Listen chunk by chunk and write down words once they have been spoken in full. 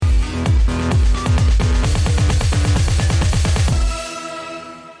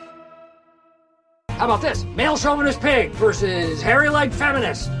about this? Male chauvinist pig versus hairy-legged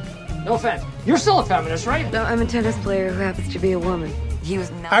feminist. No offense. You're still a feminist, right? No, I'm a tennis player who happens to be a woman. He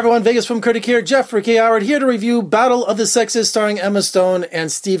was not. Hi everyone, Vegas Film Critic here, Jeffrey K. Howard, here to review Battle of the Sexes starring Emma Stone and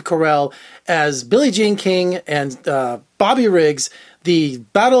Steve Carell as Billie Jean King and Bobby Riggs, the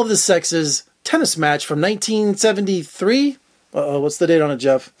Battle of the Sexes tennis match from 1973. What's the date on it,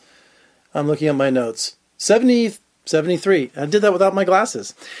 Jeff? I'm looking at my notes. 73. I did that without my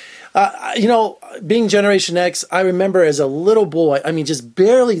glasses. Being Generation X, I remember as a little boy, just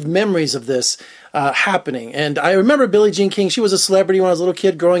barely memories of this happening. And I remember Billie Jean King. She was a celebrity when I was a little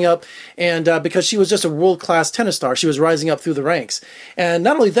kid growing up, and because she was just a world-class tennis star, she was rising up through the ranks. And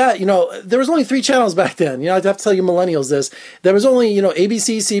not only that, there was only 3 channels back then. I'd have to tell you millennials this. There was only,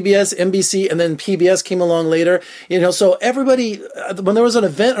 ABC, CBS, NBC, and then PBS came along later. So everybody, when there was an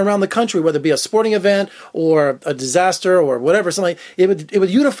event around the country, whether it be a sporting event or a disaster or whatever, something, it would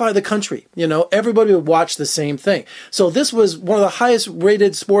unify the country. Everybody would watch the same thing. So this was one of the highest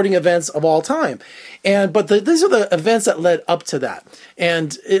rated sporting events of all time. But these are the events that led up to that.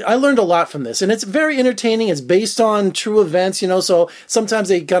 And I learned a lot from this. And it's very entertaining. It's based on true events, so sometimes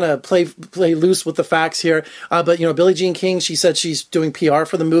they kind of play loose with the facts here. But Billie Jean King, she said she's doing PR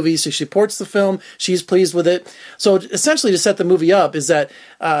for the movie, so she supports the film. She's pleased with it. So essentially to set the movie up is that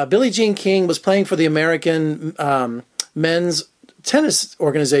Billie Jean King was playing for the American men's tennis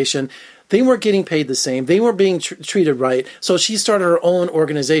organization. They weren't getting paid the same. They weren't being treated right. So she started her own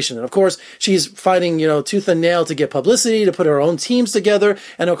organization. And of course, she's fighting, tooth and nail to get publicity, to put her own teams together.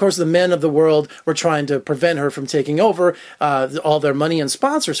 And of course, the men of the world were trying to prevent her from taking over all their money and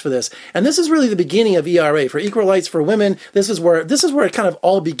sponsors for this. And this is really the beginning of ERA, for Equal Rights for Women. This is where it kind of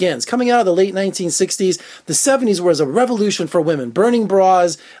all begins. Coming out of the late 1960s, the 70s was a revolution for women. Burning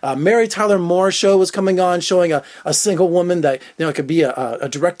bras, Mary Tyler Moore show was coming on, showing a single woman that could be a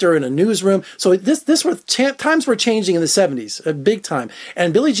director in a newsroom. So times were changing in the 70s, big time.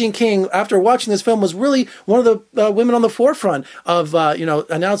 And Billie Jean King, after watching this film, was really one of the women on the forefront of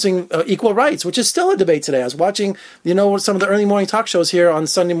announcing equal rights, which is still a debate today. I was watching some of the early morning talk shows here on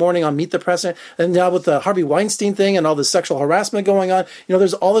Sunday morning on Meet the President, and now with the Harvey Weinstein thing and all the sexual harassment going on,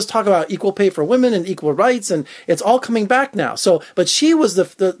 there's all this talk about equal pay for women and equal rights, and it's all coming back now. So, but she was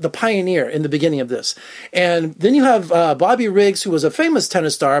the pioneer in the beginning of this. And then you have Bobby Riggs, who was a famous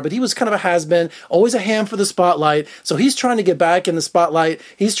tennis star, but he was kind of a has-been, always a ham for the spotlight. So he's trying to get back in the spotlight.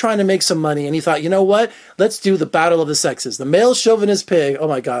 He's trying to make some money. And he thought, you know what? Let's do the Battle of the Sexes. The male chauvinist pig. Oh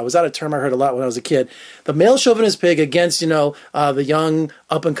my God, was that a term I heard a lot when I was a kid? The male chauvinist pig against, the young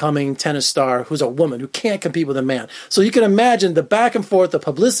up-and-coming tennis star who's a woman who can't compete with a man. So you can imagine the back and forth, the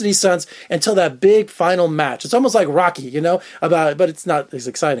publicity stunts until that big final match. It's almost like Rocky, but it's not as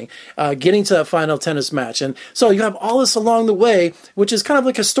exciting. Getting to that final tennis match. And so you have all this along the way, which is kind of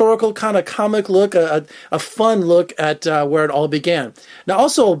like historical, kind of comic look, a fun look at where it all began. Now,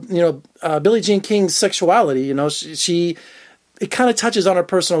 also, Billie Jean King's sexuality, it kind of touches on her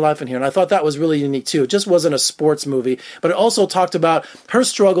personal life in here, and I thought that was really unique too. It just wasn't a sports movie, but it also talked about her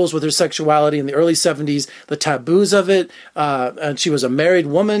struggles with her sexuality in the early 70s, the taboos of it, and she was a married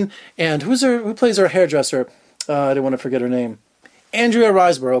woman, and who plays her hairdresser? I didn't want to forget her name. Andrea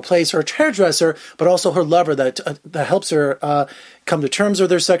Riseborough plays her hairdresser, but also her lover that helps her come to terms with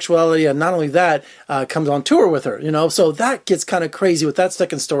their sexuality, and not only that, comes on tour with her, so that gets kind of crazy with that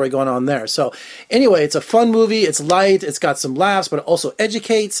second story going on there. So anyway, it's a fun movie, it's light, it's got some laughs, but it also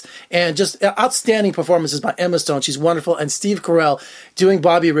educates, and just outstanding performances by Emma Stone, she's wonderful, and Steve Carell doing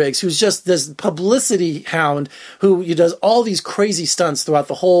Bobby Riggs, who's just this publicity hound who does all these crazy stunts throughout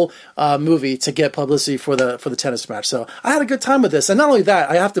the whole movie to get publicity for the tennis match. So I had a good time with this, and not only that,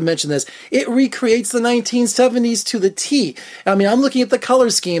 I have to mention this, it recreates the 1970s to the T. I'm looking at the color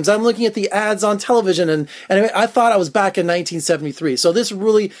schemes. I'm looking at the ads on television, and I thought I was back in 1973. So this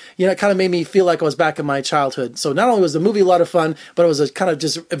really, kind of made me feel like I was back in my childhood. So not only was the movie a lot of fun, but it was kind of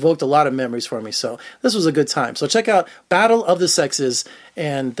just evoked a lot of memories for me. So this was a good time. So check out Battle of the Sexes,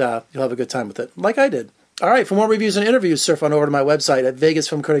 and you'll have a good time with it, like I did. All right, for more reviews and interviews, surf on over to my website at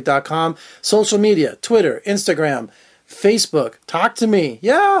vegasfilmcritic.com. Social media, Twitter, Instagram, Facebook, talk to me.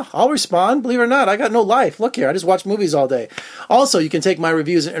 Yeah, I'll respond. Believe it or not, I got no life. Look here, I just watch movies all day. Also, you can take my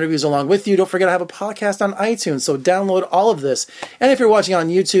reviews and interviews along with you. Don't forget I have a podcast on iTunes, so download all of this. And if you're watching on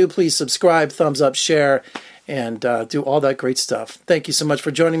YouTube, please subscribe, thumbs up, share, and do all that great stuff. Thank you so much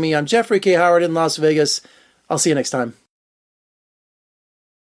for joining me. I'm Jeffrey K. Howard in Las Vegas. I'll see you next time.